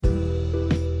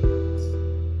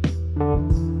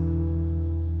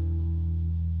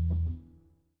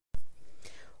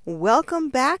Welcome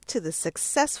back to the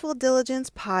Successful Diligence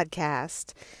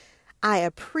podcast. I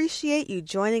appreciate you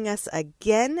joining us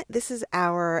again. This is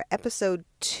our episode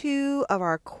 2 of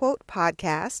our quote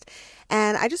podcast,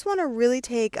 and I just want to really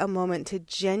take a moment to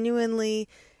genuinely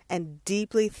and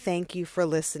deeply thank you for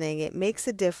listening. It makes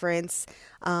a difference.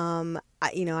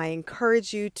 I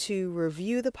encourage you to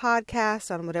review the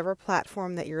podcast on whatever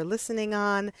platform that you're listening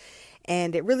on.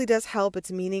 And it really does help.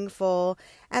 It's meaningful.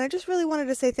 And I just really wanted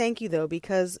to say thank you, though,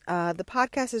 because the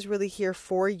podcast is really here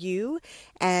for you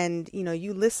and,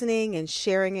 you listening and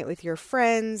sharing it with your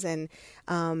friends. And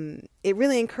it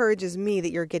really encourages me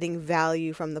that you're getting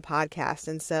value from the podcast.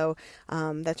 And so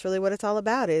that's really what it's all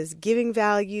about, is giving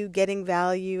value, getting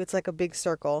value. It's like a big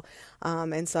circle.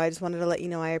 And so I just wanted to let you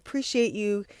know I appreciate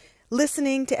you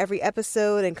listening to every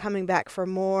episode and coming back for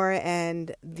more.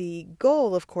 And the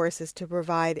goal, of course, is to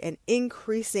provide an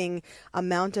increasing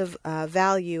amount of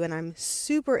value. And I'm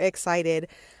super excited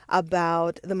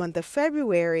about the month of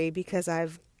February because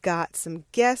I've got some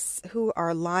guests who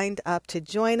are lined up to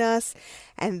join us,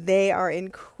 and they are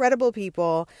incredible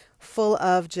people full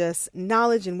of just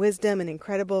knowledge and wisdom and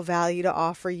incredible value to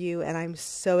offer you. And I'm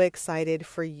so excited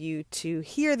for you to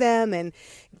hear them and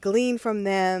glean from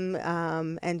them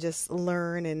and just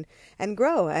learn and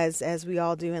grow as we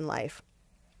all do in life.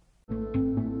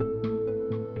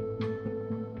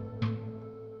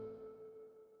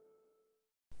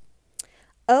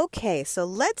 Okay, so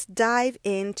let's dive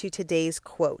into today's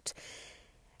quote.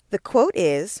 The quote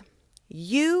is,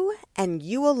 "You and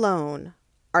you alone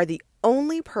are the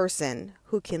only person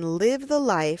who can live the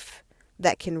life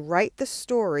that can write the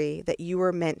story that you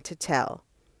were meant to tell."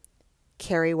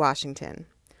 Kerry, Washington.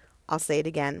 I'll say it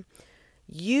again.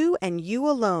 You and you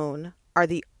alone are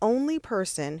the only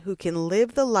person who can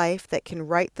live the life that can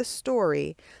write the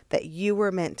story that you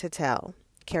were meant to tell.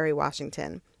 Kerry,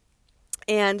 Washington.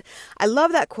 And I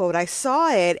love that quote. I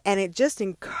saw it and it just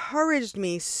encouraged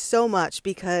me so much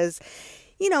because,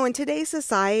 in today's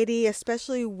society,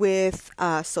 especially with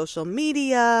social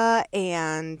media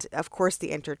and, of course,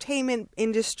 the entertainment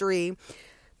industry,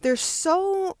 there's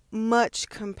so much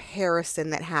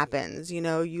comparison that happens.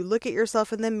 You look at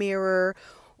yourself in the mirror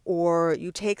or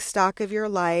you take stock of your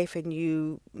life and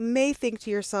you may think to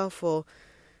yourself, well,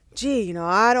 gee,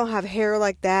 I don't have hair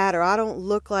like that, or I don't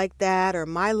look like that, or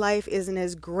my life isn't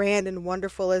as grand and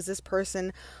wonderful as this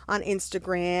person on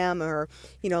Instagram, or,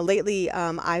 lately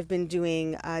I've been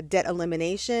doing debt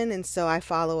elimination, and so I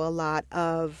follow a lot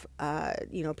of,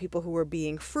 people who are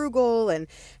being frugal and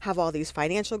have all these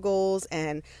financial goals,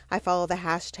 and I follow the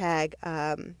hashtag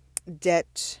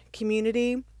debt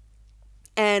community.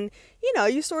 And,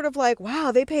 you sort of like,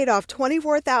 wow, they paid off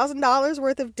 $24,000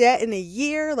 worth of debt in a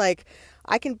year, like,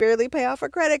 I can barely pay off a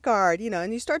credit card,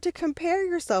 and you start to compare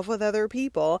yourself with other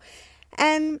people.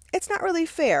 And it's not really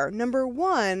fair. Number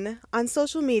one, on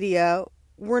social media,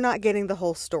 we're not getting the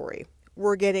whole story.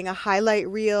 We're getting a highlight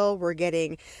reel. We're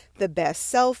getting the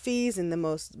best selfies and the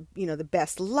most, the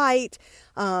best light.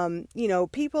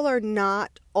 People are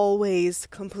not always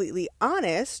completely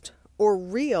honest or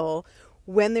real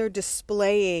when they're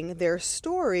displaying their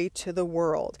story to the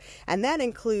world. And that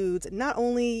includes not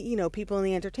only, people in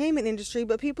the entertainment industry,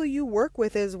 but people you work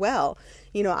with as well.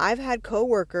 I've had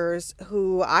coworkers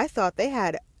who I thought they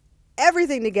had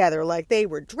everything together, like they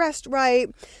were dressed right.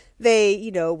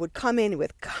 They, would come in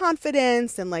with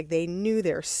confidence and like they knew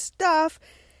their stuff,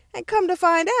 and come to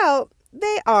find out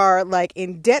they are like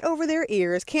in debt over their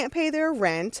ears, can't pay their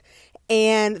rent,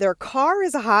 and their car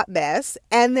is a hot mess.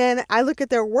 And then I look at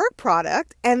their work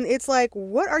product and it's like,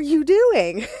 what are you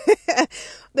doing?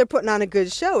 They're putting on a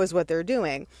good show is what they're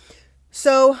doing.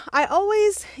 So I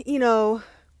always,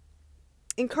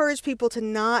 encourage people to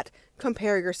not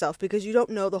compare yourself because you don't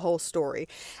know the whole story.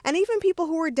 And even people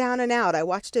who are down and out. I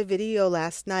watched a video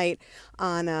last night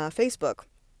on Facebook,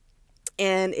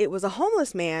 and it was a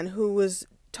homeless man who was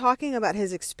talking about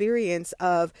his experience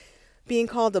of being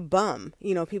called a bum.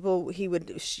 People, he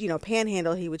would,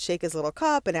 panhandle, he would shake his little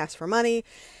cup and ask for money.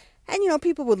 And,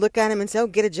 people would look at him and say, "Oh,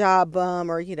 get a job, bum,"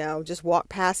 or, just walk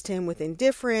past him with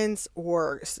indifference,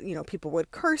 or, people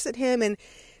would curse at him. And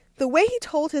the way he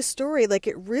told his story, like,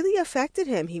 it really affected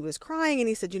him. He was crying and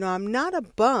he said, "I'm not a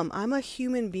bum. I'm a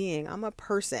human being. I'm a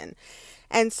person."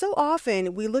 And so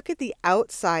often we look at the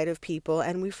outside of people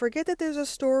and we forget that there's a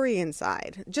story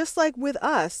inside. Just like with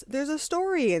us, there's a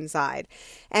story inside.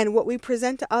 And what we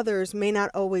present to others may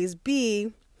not always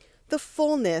be the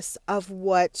fullness of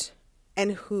what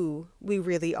and who we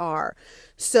really are.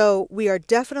 So we are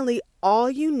definitely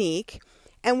all unique.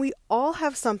 And we all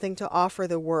have something to offer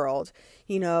the world,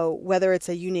 whether it's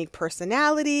a unique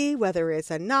personality, whether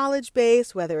it's a knowledge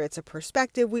base, whether it's a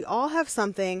perspective, we all have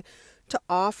something to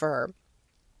offer.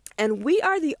 And we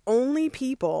are the only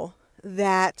people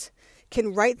that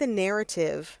can write the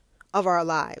narrative of our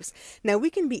lives. Now, we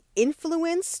can be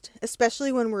influenced,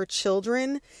 especially when we're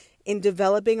children, in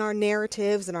developing our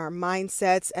narratives and our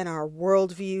mindsets and our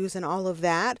worldviews and all of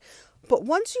that. But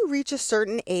once you reach a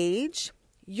certain age,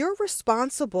 you're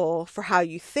responsible for how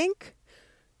you think.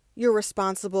 You're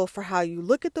responsible for how you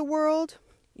look at the world.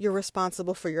 You're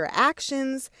responsible for your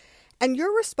actions. And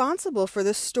you're responsible for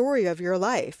the story of your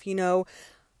life.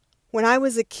 When I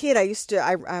was a kid,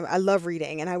 I love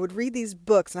reading, and I would read these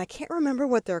books, and I can't remember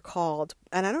what they're called,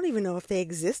 and I don't even know if they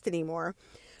exist anymore.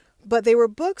 But they were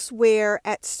books where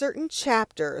at certain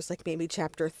chapters, like maybe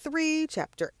chapter 3,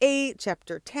 chapter 8,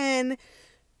 chapter 10,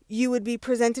 you would be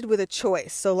presented with a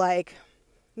choice. So like,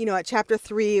 at chapter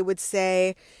 3, it would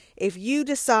say, if you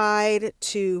decide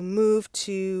to move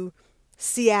to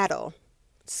Seattle,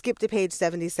 skip to page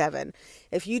 77.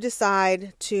 If you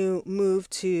decide to move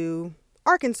to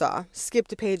Arkansas, skip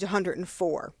to page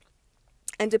 104.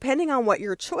 And depending on what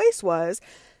your choice was,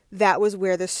 that was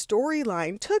where the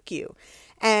storyline took you.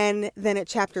 And then at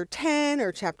chapter 10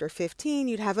 or chapter 15,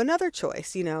 you'd have another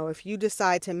choice. If you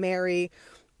decide to marry,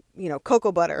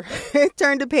 cocoa butter,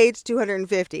 turn to page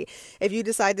 250. If you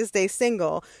decide to stay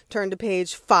single, turn to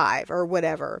page 5 or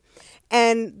whatever.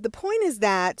 And the point is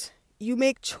that you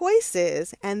make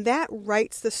choices, and that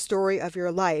writes the story of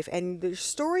your life. And the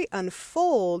story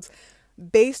unfolds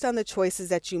based on the choices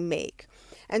that you make.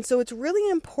 And so it's really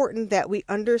important that we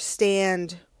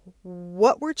understand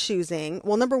what we're choosing.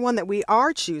 Well, number one, that we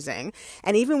are choosing.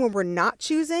 And even when we're not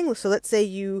choosing, so let's say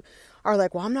you are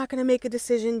like, well, I'm not going to make a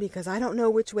decision because I don't know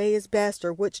which way is best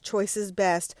or which choice is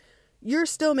best. You're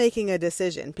still making a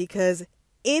decision, because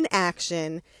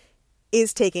inaction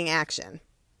is taking action.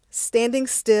 Standing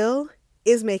still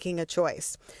is making a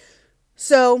choice.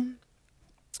 So,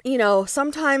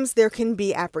 sometimes there can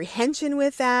be apprehension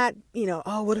with that.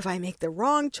 Oh, what if I make the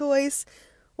wrong choice?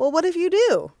 Well, what if you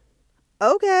do?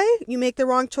 Okay, you make the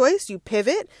wrong choice, you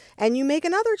pivot, and you make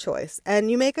another choice, and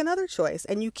you make another choice,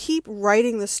 and you keep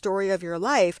writing the story of your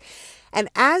life. And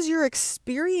as you're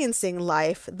experiencing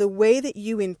life, the way that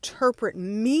you interpret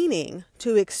meaning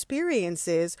to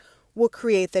experiences will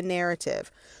create the narrative.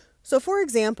 So, for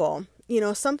example,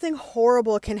 something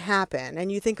horrible can happen,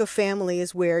 and you think of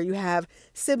families where you have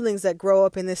siblings that grow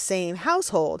up in the same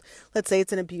household. Let's say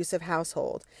it's an abusive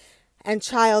household. And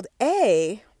child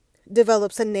A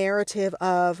develops a narrative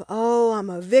of, oh, I'm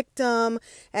a victim.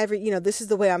 This is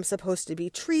the way I'm supposed to be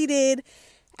treated.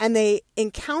 And they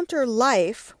encounter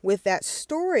life with that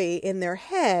story in their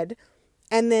head,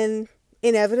 and then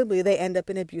inevitably they end up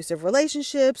in abusive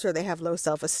relationships, or they have low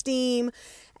self-esteem,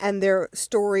 and their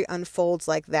story unfolds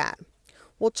like that.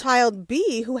 Well, child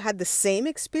B, who had the same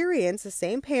experience, the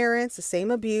same parents, the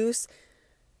same abuse,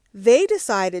 they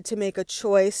decided to make a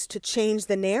choice to change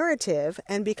the narrative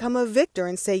and become a victor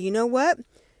and say, you know what?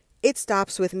 It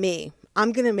stops with me.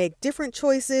 I'm going to make different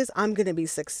choices. I'm going to be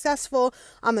successful.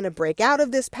 I'm going to break out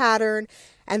of this pattern.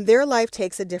 And their life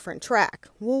takes a different track.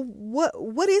 Well,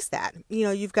 what is that?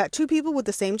 You've got two people with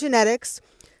the same genetics,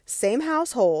 same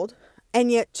household,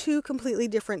 and yet two completely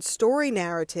different story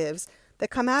narratives that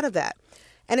come out of that.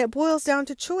 And it boils down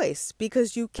to choice,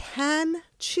 because you can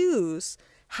choose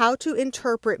how to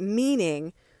interpret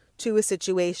meaning to a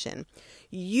situation.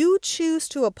 You choose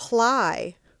to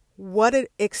apply what an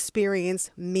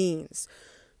experience means.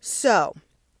 So,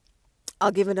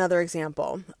 I'll give another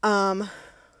example. I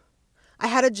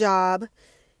had a job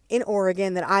in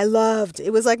Oregon that I loved.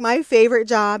 It was like my favorite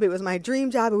job. It was my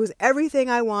dream job. It was everything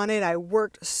I wanted. I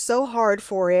worked so hard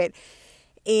for it.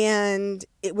 And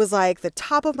it was like the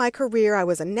top of my career. I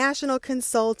was a national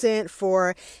consultant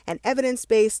for an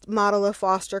evidence-based model of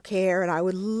foster care. And I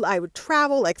would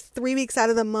travel like 3 weeks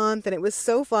out of the month. And it was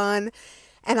so fun.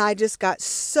 And I just got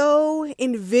so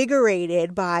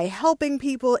invigorated by helping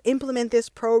people implement this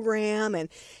program. And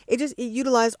it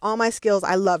utilized all my skills.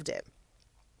 I loved it.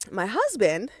 My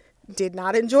husband did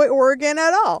not enjoy Oregon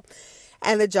at all.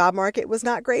 And the job market was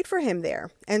not great for him there.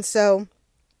 And so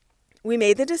we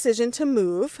made the decision to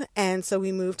move, and so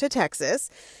we moved to Texas,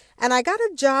 and I got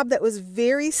a job that was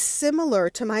very similar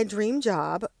to my dream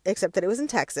job, except that it was in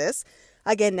Texas.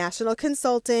 Again, national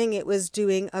consulting. It was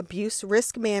doing abuse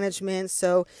risk management.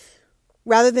 So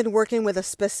rather than working with a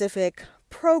specific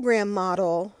program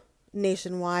model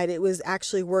nationwide, it was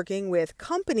actually working with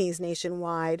companies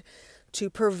nationwide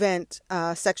to prevent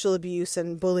sexual abuse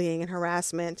and bullying and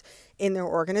harassment in their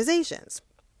organizations.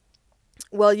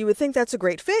 Well, you would think that's a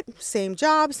great fit. Same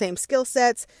job, same skill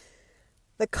sets.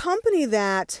 The company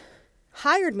that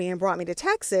hired me and brought me to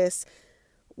Texas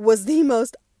was the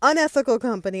most unethical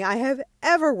company I have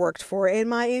ever worked for in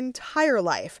my entire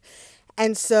life.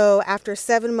 And so after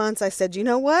 7 months, I said, you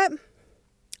know what?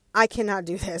 I cannot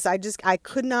do this. I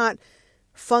could not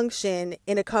function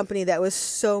in a company that was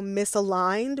so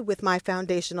misaligned with my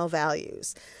foundational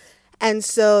values. And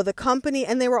so the company,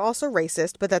 and they were also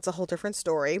racist, but that's a whole different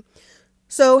story.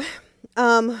 So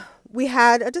we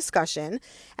had a discussion,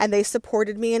 and they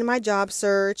supported me in my job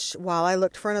search while I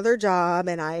looked for another job,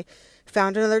 and I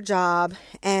found another job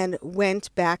and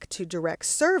went back to direct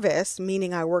service,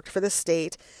 meaning I worked for the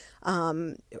state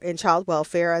in child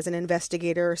welfare as an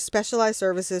investigator, specialized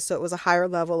services. So it was a higher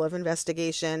level of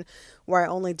investigation where I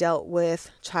only dealt with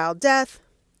child death,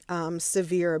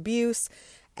 severe abuse,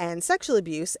 and sexual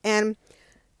abuse. And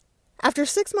after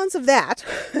 6 months of that,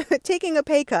 taking a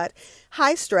pay cut,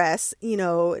 high stress,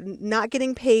 not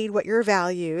getting paid what you're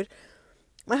valued,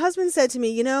 my husband said to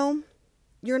me,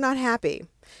 you're not happy.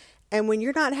 And when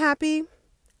you're not happy,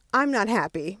 I'm not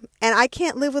happy. And I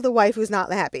can't live with a wife who's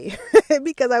not happy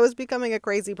because I was becoming a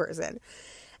crazy person.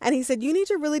 And he said, you need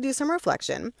to really do some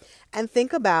reflection and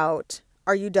think about,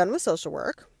 are you done with social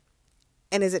work?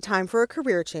 And is it time for a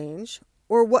career change?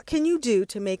 Or what can you do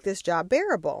to make this job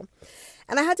bearable?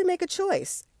 And I had to make a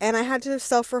choice, and I had to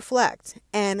self-reflect.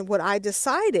 And what I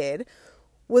decided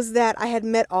was that I had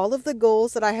met all of the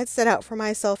goals that I had set out for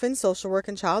myself in social work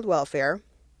and child welfare.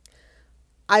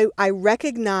 I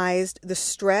recognized the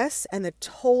stress and the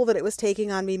toll that it was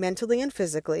taking on me mentally and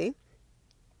physically.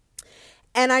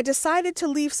 And I decided to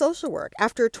leave social work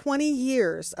after 20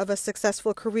 years of a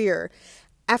successful career.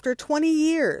 After 20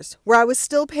 years where I was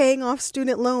still paying off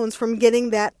student loans from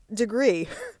getting that degree.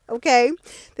 Okay,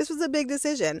 this was a big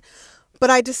decision. But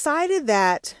I decided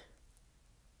that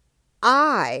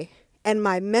I and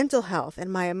my mental health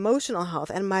and my emotional health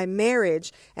and my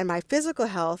marriage and my physical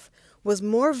health was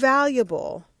more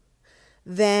valuable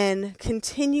than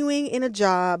continuing in a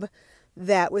job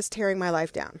that was tearing my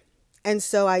life down. And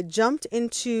so I jumped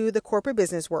into the corporate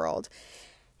business world,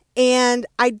 and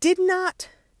I did not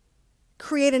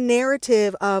create a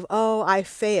narrative of, oh, I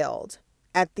failed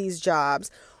at these jobs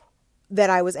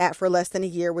that I was at for less than a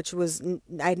year, which was,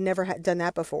 I'd never had done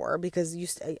that before, because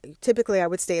typically I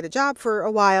would stay at a job for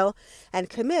a while and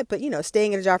commit, but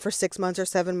staying at a job for 6 months or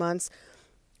 7 months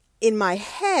in my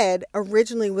head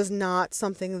originally was not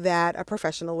something that a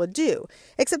professional would do,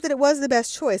 except that it was the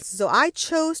best choice. So I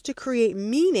chose to create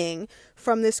meaning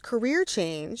from this career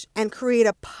change and create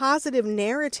a positive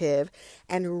narrative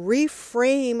and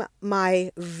reframe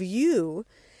my view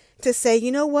to say,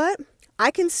 you know what? I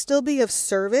can still be of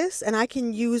service, and I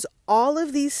can use all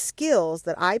of these skills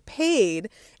that I paid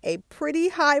a pretty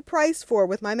high price for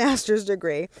with my master's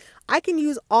degree. I can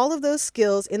use all of those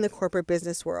skills in the corporate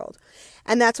business world.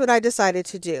 And that's what I decided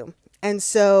to do. And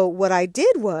so what I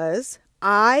did was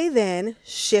I then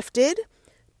shifted,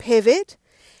 pivot,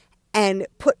 and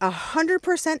put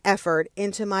 100% effort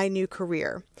into my new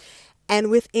career. And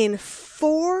within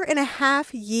 4.5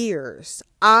 years,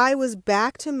 I was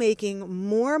back to making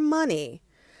more money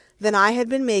than I had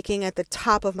been making at the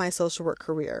top of my social work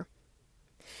career.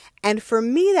 And for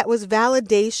me, that was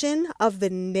validation of the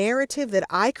narrative that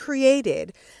I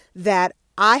created, that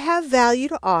I have value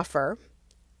to offer,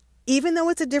 even though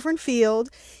it's a different field,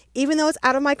 even though it's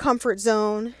out of my comfort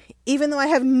zone, even though I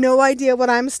have no idea what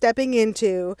I'm stepping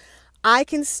into. I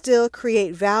can still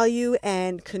create value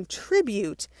and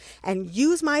contribute and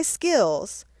use my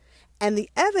skills. And the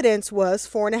evidence was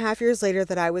 4.5 years later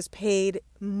that I was paid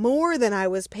more than I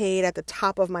was paid at the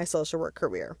top of my social work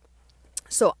career.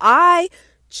 So I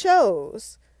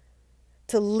chose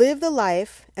to live the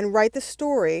life and write the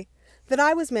story that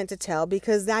I was meant to tell,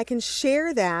 because I can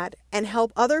share that and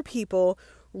help other people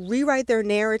rewrite their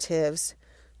narratives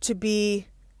to be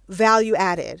value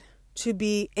added, to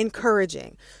be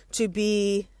encouraging, to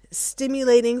be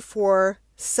stimulating for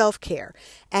self-care,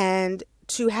 and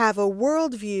to have a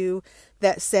worldview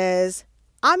that says,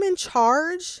 I'm in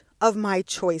charge of my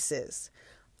choices.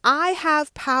 I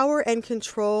have power and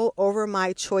control over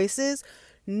my choices,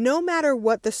 no matter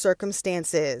what the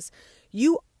circumstance is.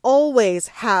 You always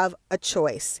have a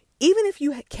choice. Even if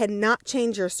you cannot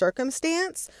change your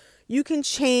circumstance, you can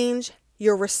change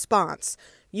your response.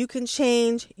 You can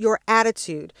change your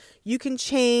attitude. You can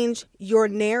change your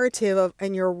narrative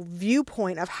and your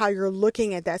viewpoint of how you're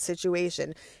looking at that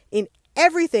situation. In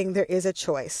everything, there is a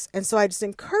choice. And so I just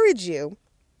encourage you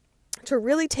to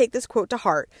really take this quote to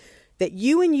heart, that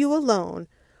you and you alone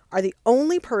are the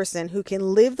only person who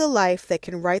can live the life that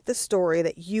can write the story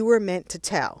that you were meant to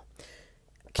tell.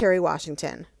 Kerry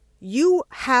Washington. You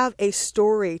have a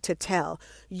story to tell.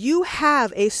 You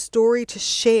have a story to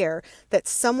share that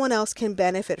someone else can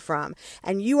benefit from.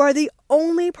 And you are the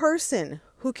only person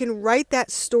who can write that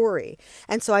story.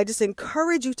 And so I just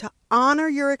encourage you to honor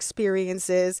your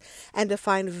experiences and to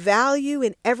find value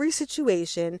in every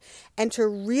situation and to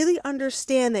really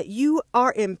understand that you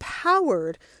are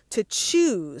empowered to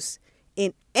choose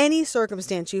in any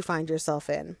circumstance you find yourself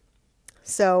in.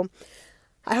 So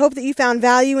I hope that you found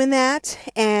value in that,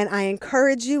 and I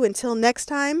encourage you, until next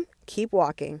time, keep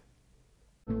walking.